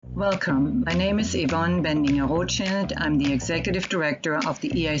Welcome. My name is Yvonne Bendinger-Rothschild. I'm the Executive Director of the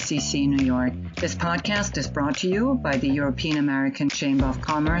EACC New York. This podcast is brought to you by the European American Chamber of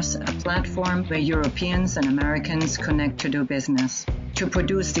Commerce, a platform where Europeans and Americans connect to do business. To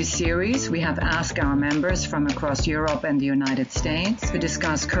produce this series, we have asked our members from across Europe and the United States to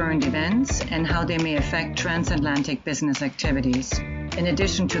discuss current events and how they may affect transatlantic business activities. In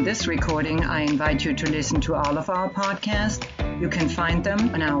addition to this recording, I invite you to listen to all of our podcasts. You can find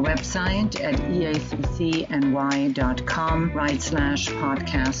them on our website at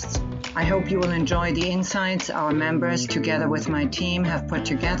eaccny.com/podcasts. I hope you will enjoy the insights our members, together with my team, have put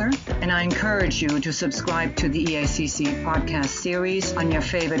together, and I encourage you to subscribe to the EACC podcast series on your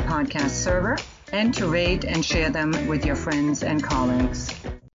favorite podcast server and to rate and share them with your friends and colleagues.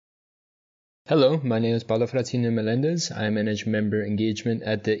 Hello, my name is Paulo Fratini Melendez. I manage member engagement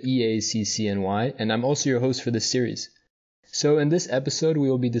at the EACCNY, and I'm also your host for this series. So in this episode, we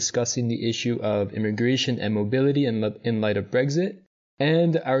will be discussing the issue of immigration and mobility in light of Brexit.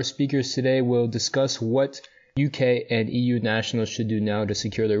 And our speakers today will discuss what UK and EU nationals should do now to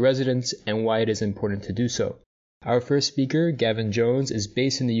secure their residence and why it is important to do so. Our first speaker, Gavin Jones, is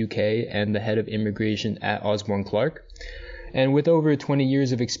based in the UK and the head of immigration at Osborne Clarke. And with over 20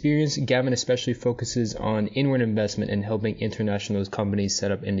 years of experience, Gavin especially focuses on inward investment and helping international companies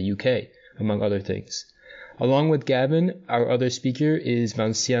set up in the UK, among other things. Along with Gavin, our other speaker is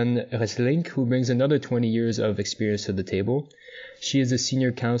Vinciane Resselink, who brings another 20 years of experience to the table. She is a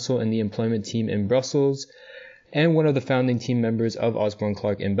senior counsel in the employment team in Brussels and one of the founding team members of Osborne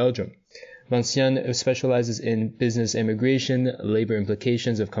Clarke in Belgium. Vinciane specializes in business immigration, labor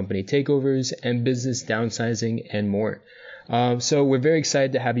implications of company takeovers, and business downsizing, and more. So we're very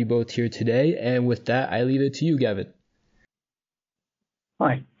excited to have you both here today. And with that, I leave it to you, Gavin.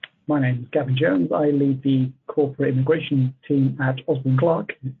 Hi, my name is Gavin Jones. I lead the corporate immigration team at Osborne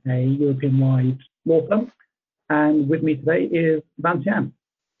Clarke, a European-wide law firm. And with me today is Vinciane.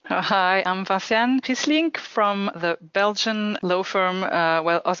 Hi, I'm Vinciane Resselink from the Belgian law firm,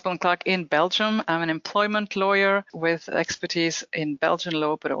 Osborne Clarke in Belgium. I'm an employment lawyer with expertise in Belgian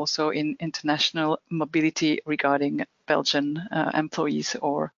law, but also in international mobility regarding Belgian employees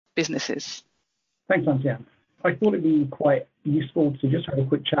or businesses. Thanks, Vinciane. I thought it'd be quite useful to just have a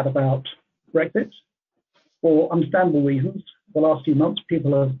quick chat about Brexit. For understandable reasons, the last few months,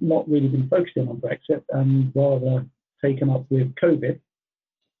 people have not really been focusing on Brexit and rather taken up with COVID.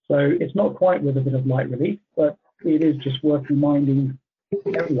 So it's not quite with a bit of light relief, but it is just worth reminding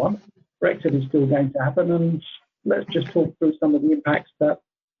everyone Brexit is still going to happen, and let's just talk through some of the impacts that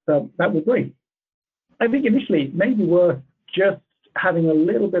will bring. I think initially maybe worth just having a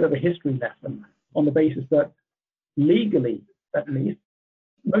little bit of a history lesson on the basis that legally, at least,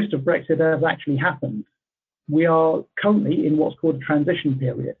 most of Brexit has actually happened. We are currently in what's called a transition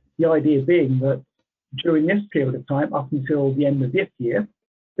period. The idea being that during this period of time, up until the end of this year,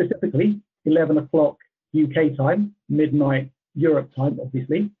 specifically 11 o'clock UK time, midnight Europe time,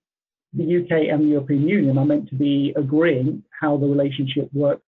 obviously, the UK and the European Union are meant to be agreeing how the relationship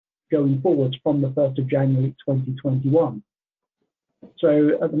works going forwards from the 1st of January 2021.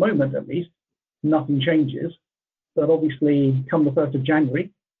 So at the moment, at least, nothing changes. But obviously, come the 1st of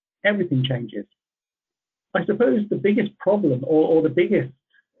January, everything changes. I suppose the biggest problem or the biggest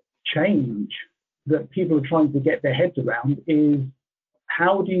change that people are trying to get their heads around is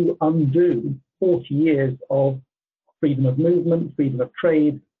how do you undo 40 years of freedom of movement, freedom of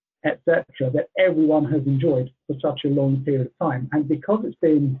trade, etc., that everyone has enjoyed for such a long period of time. And because it's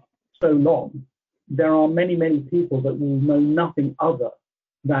been so long, there are many, many people that will know nothing other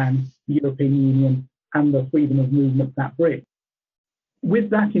than the European Union and the freedom of movement that brings. With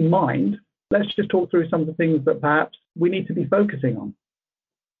that in mind, let's just talk through some of the things that perhaps we need to be focusing on.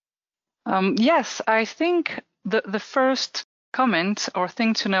 Yes, I think the first comment or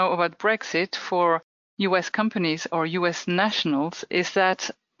thing to know about Brexit for US companies or US nationals is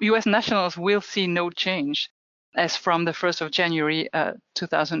that US nationals will see no change as from the 1st of January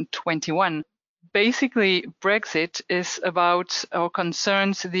 2021. Basically, Brexit is about or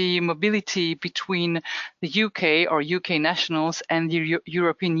concerns the mobility between the UK or UK nationals and the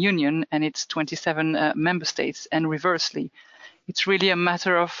European Union and its 27 member states, and reversely. It's really a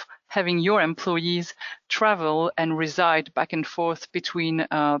matter of having your employees travel and reside back and forth between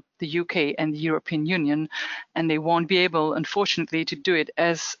the UK and the European Union, and they won't be able, unfortunately, to do it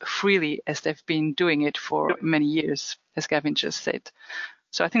as freely as they've been doing it for many years, as Gavin just said.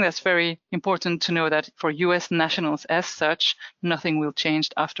 So I think that's very important to know that for US nationals as such, nothing will change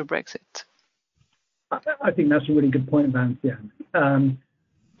after Brexit. I think that's a really good point, Vinciane.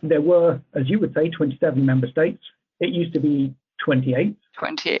 There were, as you would say, 27 member states. It used to be 28.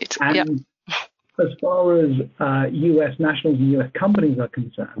 28, and yeah. As far as US nationals and US companies are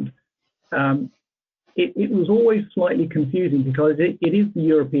concerned, it was always slightly confusing because it is the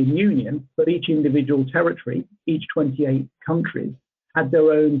European Union, but each individual territory, each 28 countries, had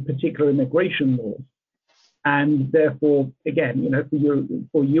their own particular immigration laws. And therefore, again,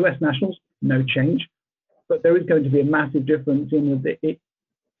 for US nationals, no change. But there is going to be a massive difference in that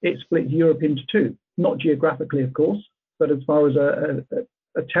it splits Europe into two, not geographically, of course, but as far as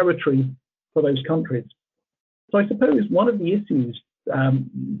a territory for those countries. So I suppose one of the issues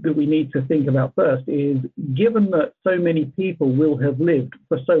that we need to think about first is, given that so many people will have lived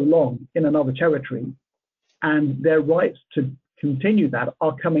for so long in another territory and their rights to continue that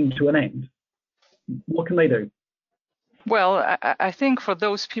are coming to an end, what can they do? Well, I think for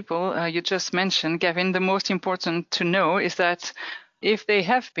those people you just mentioned, Gavin, the most important to know is that if they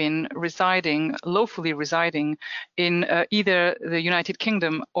have been lawfully residing in either the United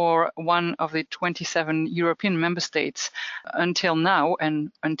Kingdom or one of the 27 European member states until now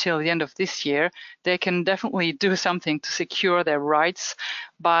and until the end of this year, they can definitely do something to secure their rights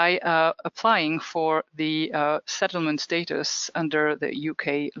by applying for the settlement status under the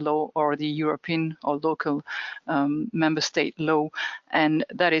UK law or the European or local member state law. And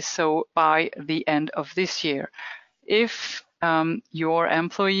that is so by the end of this year. If your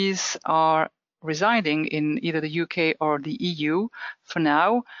employees are residing in either the UK or the EU for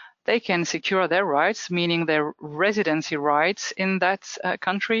now, they can secure their rights, meaning their residency rights in that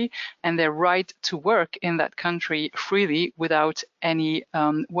country and their right to work in that country freely without any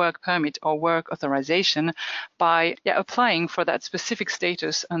work permit or work authorization by applying for that specific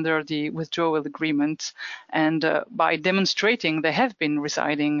status under the withdrawal agreement and by demonstrating they have been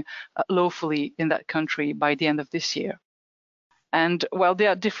residing lawfully in that country by the end of this year. And while there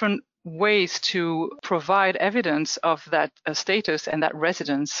are different ways to provide evidence of that status and that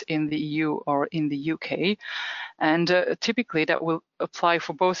residence in the EU or in the UK, and typically that will apply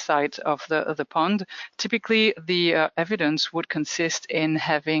for both sides of the pond. Typically, the evidence would consist in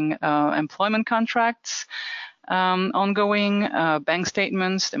having employment contracts, ongoing bank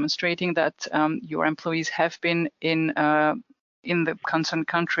statements demonstrating that your employees have been in the concerned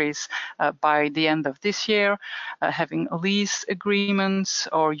countries by the end of this year, having lease agreements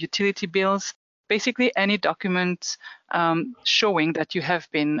or utility bills, basically any document showing that you have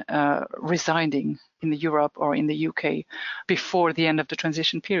been residing in Europe or in the UK before the end of the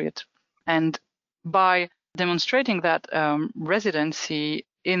transition period. And by demonstrating that residency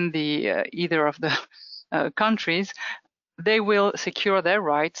in the either of the countries, they will secure their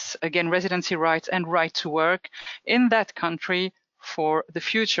rights, again, residency rights and right to work in that country for the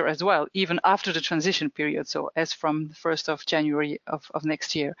future as well, even after the transition period, so as from the 1st of January of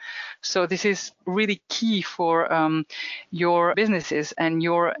next year. So this is really key for your businesses and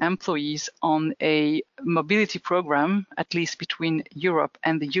your employees on a mobility program, at least between Europe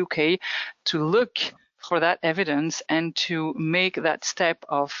and the UK, to look for that evidence and to make that step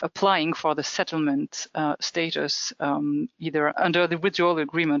of applying for the settlement status either under the withdrawal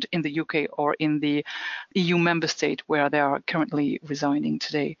agreement in the UK or in the EU member state where they are currently residing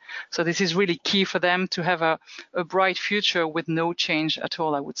today. So this is really key for them to have a bright future with no change at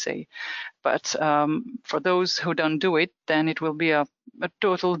all, I would say. But for those who don't do it, then it will be a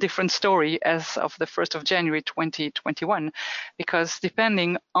total different story as of the 1st of January 2021, because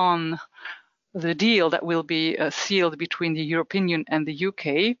depending on the deal that will be sealed between the European Union and the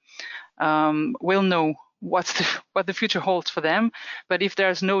UK, we'll know what the future holds for them. But if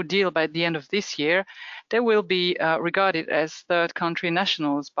there's no deal by the end of this year, they will be regarded as third country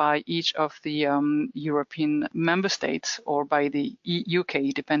nationals by each of the European member states or by the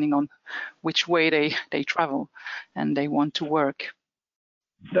UK, depending on which way they travel and they want to work.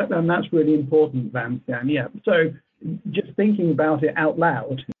 And that's really important, Van. Yeah. So just thinking about it out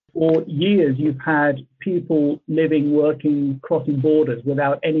loud, for years, you've had people living, working, crossing borders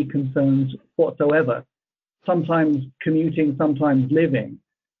without any concerns whatsoever, sometimes commuting, sometimes living.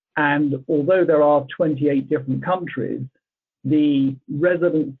 And although there are 28 different countries, the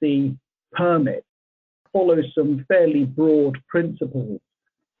residency permit follows some fairly broad principles,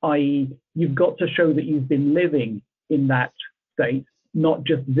 i.e., you've got to show that you've been living in that state, not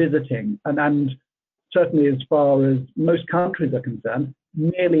just visiting. And certainly as far as most countries are concerned,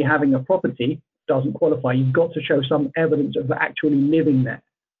 merely having a property doesn't qualify. You've got to show some evidence of actually living there.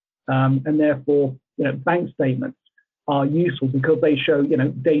 And therefore, bank statements are useful because they show,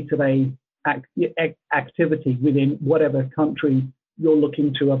 day-to-day activity within whatever country you're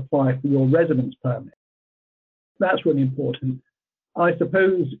looking to apply for your residence permit. That's really important. I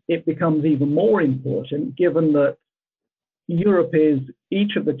suppose it becomes even more important given that Europe is,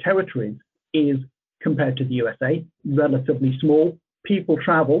 each of the territories is, compared to the USA, relatively small. People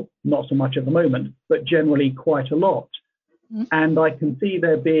travel, not so much at the moment, but generally quite a lot. And I can see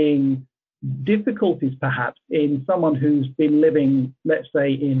there being difficulties perhaps in someone who's been living, let's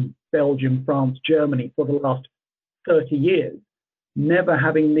say, in Belgium, France, Germany for the last 30 years, never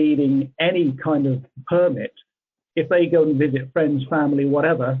having needing any kind of permit. If they go and visit friends, family,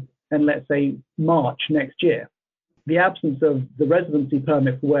 whatever, and let's say March next year, the absence of the residency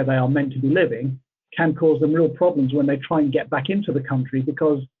permit for where they are meant to be living can cause them real problems when they try and get back into the country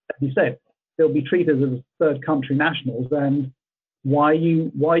because, as you said, they'll be treated as third country nationals. And why are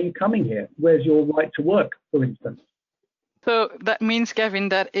you coming here? Where's your right to work, for instance? So that means, Gavin,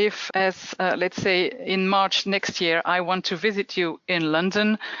 that if, as let's say in March next year, I want to visit you in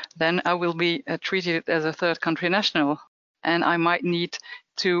London, then I will be treated as a third country national, and I might need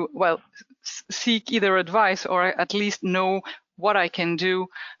to, well, seek either advice or at least know what I can do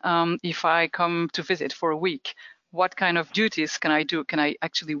if I come to visit for a week. What kind of duties can I do? Can I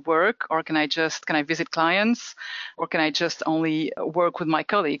actually work, or can I visit clients, or can I just only work with my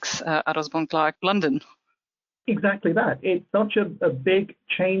colleagues at Osborne Clarke London? Exactly that. It's such a big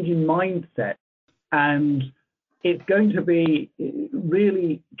change in mindset, and it's going to be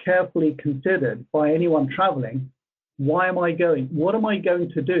really carefully considered by anyone traveling. Why am I going? What am I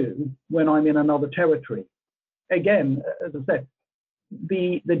going to do when I'm in another territory? Again, as I said,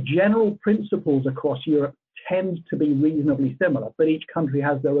 the general principles across Europe tend to be reasonably similar, but each country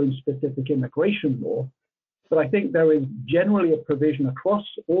has their own specific immigration law. But I think there is generally a provision across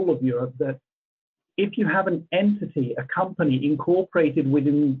all of Europe that if you have an entity, a company incorporated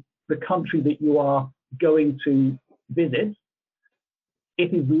within the country that you are going to visit,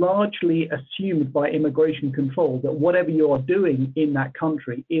 it is largely assumed by immigration control that whatever you are doing in that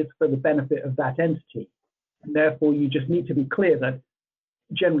country is for the benefit of that entity. And therefore, you just need to be clear that,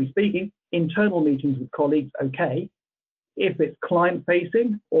 generally speaking, internal meetings with colleagues, okay. If it's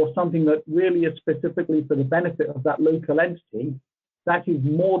client-facing or something that really is specifically for the benefit of that local entity, that is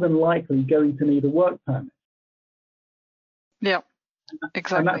more than likely going to need a work permit. Yeah,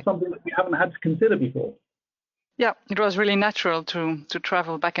 exactly. And that's something that we haven't had to consider before. Yeah, it was really natural to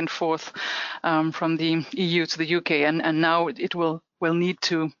travel back and forth from the EU to the UK, and now it will need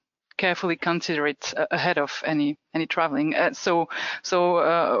to carefully consider it ahead of any traveling. So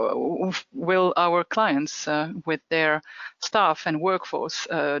will our clients with their staff and workforce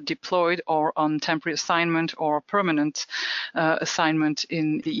deployed or on temporary assignment or permanent assignment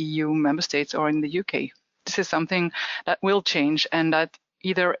in the EU member states or in the UK? This is something that will change, and that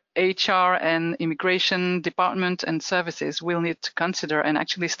either HR and immigration department and services will need to consider and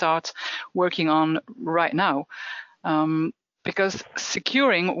actually start working on right now. Because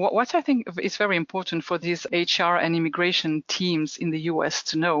securing, what I think is very important for these HR and immigration teams in the US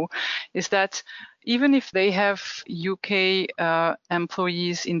to know is that even if they have UK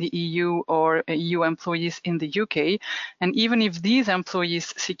employees in the EU or EU employees in the UK, and even if these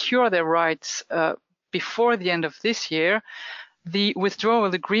employees secure their rights before the end of this year, the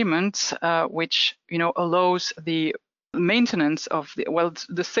withdrawal agreement, which allows the maintenance of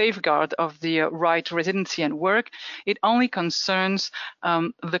the safeguard of the right to residency and work, it only concerns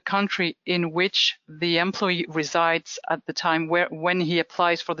the country in which the employee resides at the time when he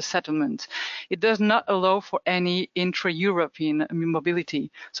applies for the settlement. It does not allow for any intra-European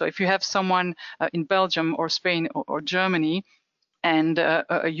mobility. So if you have someone in Belgium or Spain or Germany, and a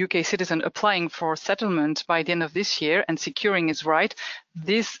UK citizen applying for settlement by the end of this year and securing his right,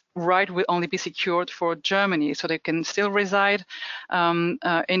 this right will only be secured for Germany. So they can still reside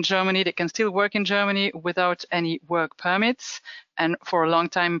in Germany, they can still work in Germany without any work permits. And for a long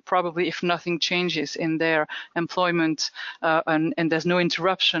time, probably if nothing changes in their employment and there's no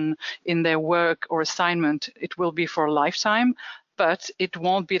interruption in their work or assignment, it will be for a lifetime. But it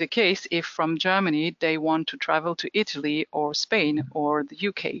won't be the case if from Germany they want to travel to Italy or Spain or the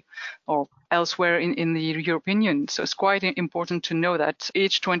UK or elsewhere in the European Union. So it's quite important to know that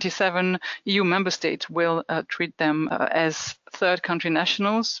each 27 EU member states will treat them as third country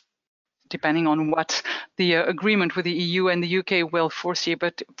nationals, depending on what the agreement with the EU and the UK will foresee,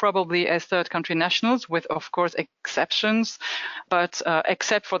 but probably as third country nationals with, of course, exceptions, but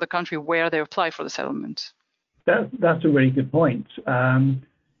except for the country where they apply for the settlement. That's a really good point.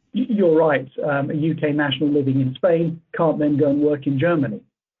 You're right. A UK national living in Spain can't then go and work in Germany.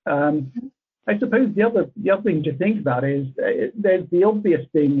 I suppose the other thing to think about is there's the obvious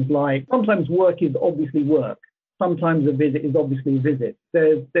things like sometimes work is obviously work. Sometimes a visit is obviously a visit.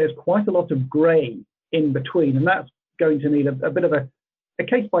 There's quite a lot of grey in between, and that's going to need a bit of a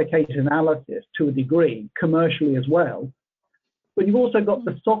case-by-case analysis to a degree, commercially as well. But you've also got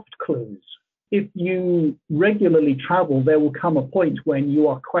the soft clues. If you regularly travel, there will come a point when you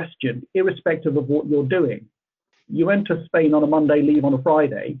are questioned, irrespective of what you're doing. You enter Spain on a Monday, leave on a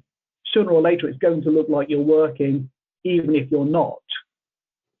Friday. Sooner or later, it's going to look like you're working, even if you're not.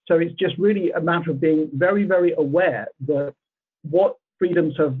 So it's just really a matter of being very, very aware that what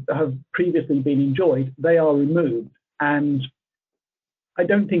freedoms have previously been enjoyed, they are removed. And I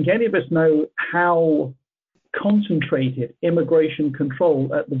don't think any of us know how concentrated immigration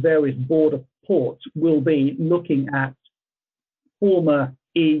control at the various border ports will be looking at former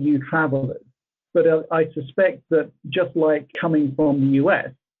EU travelers. But I suspect that just like coming from the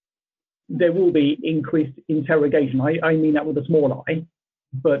US, there will be increased interrogation. I mean that with a small I,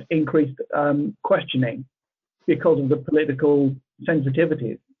 but increased questioning because of the political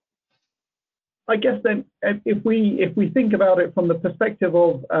sensitivities. I guess then, if we think about it from the perspective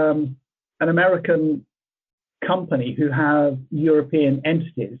of an American company who have European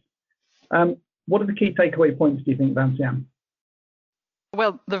entities, what are the key takeaway points, do you think, Vinciane?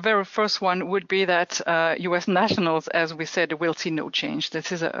 Well, the very first one would be that U.S. nationals, as we said, will see no change.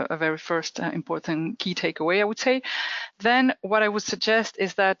 This is a very first important key takeaway, I would say. Then what I would suggest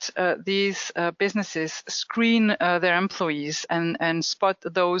is that these businesses screen their employees and spot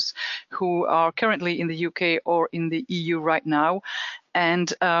those who are currently in the UK or in the EU right now,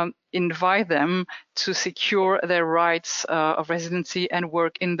 and invite them to secure their rights of residency and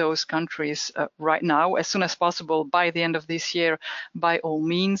work in those countries right now, as soon as possible, by the end of this year, by all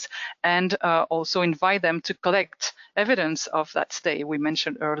means, and also invite them to collect evidence of that stay. We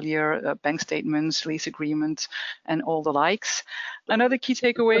mentioned earlier bank statements, lease agreements, and all the likes. Another key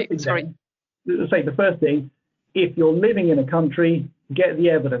takeaway, the first thing, if you're living in a country, get the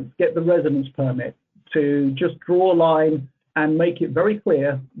evidence, get the residence permit, to just draw a line and make it very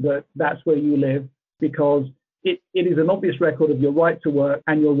clear that that's where you live, because it is an obvious record of your right to work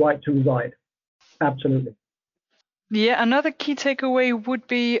and your right to reside. Absolutely. Yeah, another key takeaway would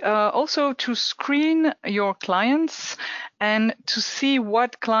be also to screen your clients and to see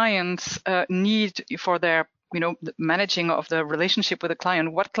what clients need for their the managing of the relationship with the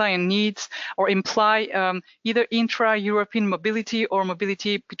client, what client needs or imply either intra-European mobility or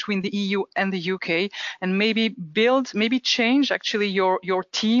mobility between the EU and the UK, and maybe change actually your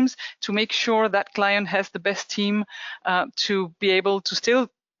teams to make sure that client has the best team to be able to still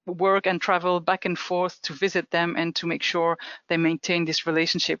work and travel back and forth to visit them and to make sure they maintain this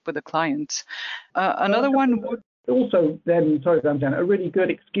relationship with the clients. Another one would also then, sorry, Vinciane, a really good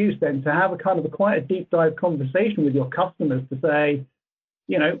excuse then to have quite a deep dive conversation with your customers to say,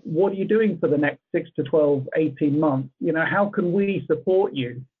 what are you doing for the next 6 to 12, 18 months? How can we support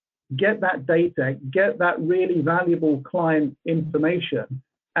you? Get that data, get that really valuable client information,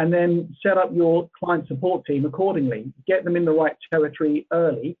 and then set up your client support team accordingly. Get them in the right territory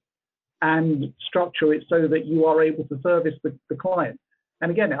early and structure it so that you are able to service the client. And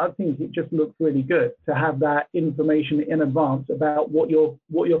again, I think it just looks really good to have that information in advance about what your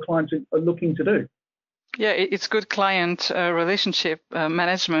clients are looking to do. Yeah, it's good client relationship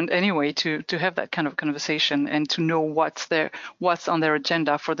management anyway to have that kind of conversation and to know what's on their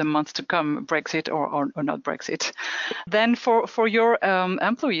agenda for the months to come, Brexit or not Brexit. Then for your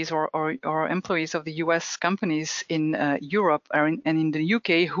employees or employees of the US companies in Europe and in the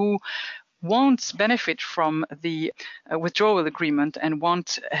UK who won't benefit from the withdrawal agreement and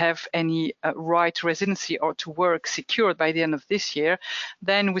won't have any right to residency or to work secured by the end of this year,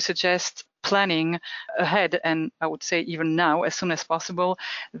 then we suggest planning ahead, and I would say even now, as soon as possible,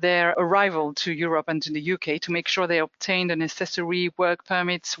 their arrival to Europe and to the UK to make sure they obtain the necessary work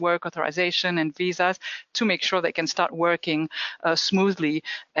permits, work authorization and visas to make sure they can start working smoothly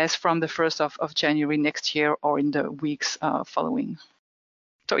as from the 1st of January next year or in the weeks following.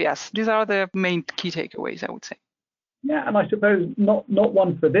 So yes, these are the main key takeaways, I would say. Yeah, and I suppose not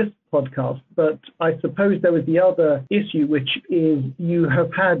one for this podcast, but I suppose there was the other issue, which is you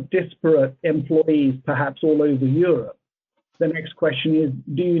have had disparate employees perhaps all over Europe. The next question is,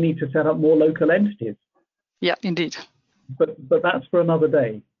 do you need to set up more local entities? Yeah, indeed. But that's for another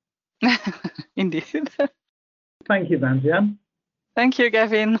day. Indeed. Thank you, Vinciane. Thank you,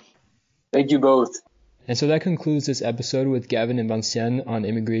 Gavin. Thank you both. And so that concludes this episode with Gavin and Vinciane on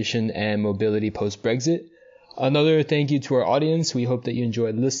immigration and mobility post-Brexit. Another thank you to our audience. We hope that you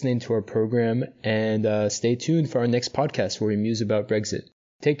enjoyed listening to our program, and stay tuned for our next podcast where we muse about Brexit.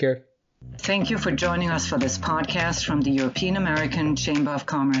 Take care. Thank you for joining us for this podcast from the European American Chamber of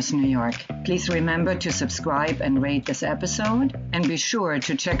Commerce, New York. Please remember to subscribe and rate this episode, and be sure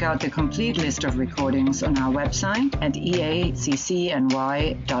to check out the complete list of recordings on our website at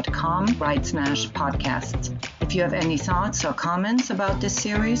eaccny.com/podcasts. If you have any thoughts or comments about this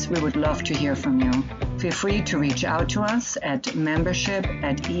series, we would love to hear from you. Feel free to reach out to us at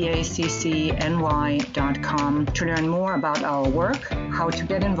membership@eaccny.com to learn more about our work, how to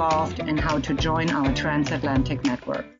get involved, and how to join our transatlantic network.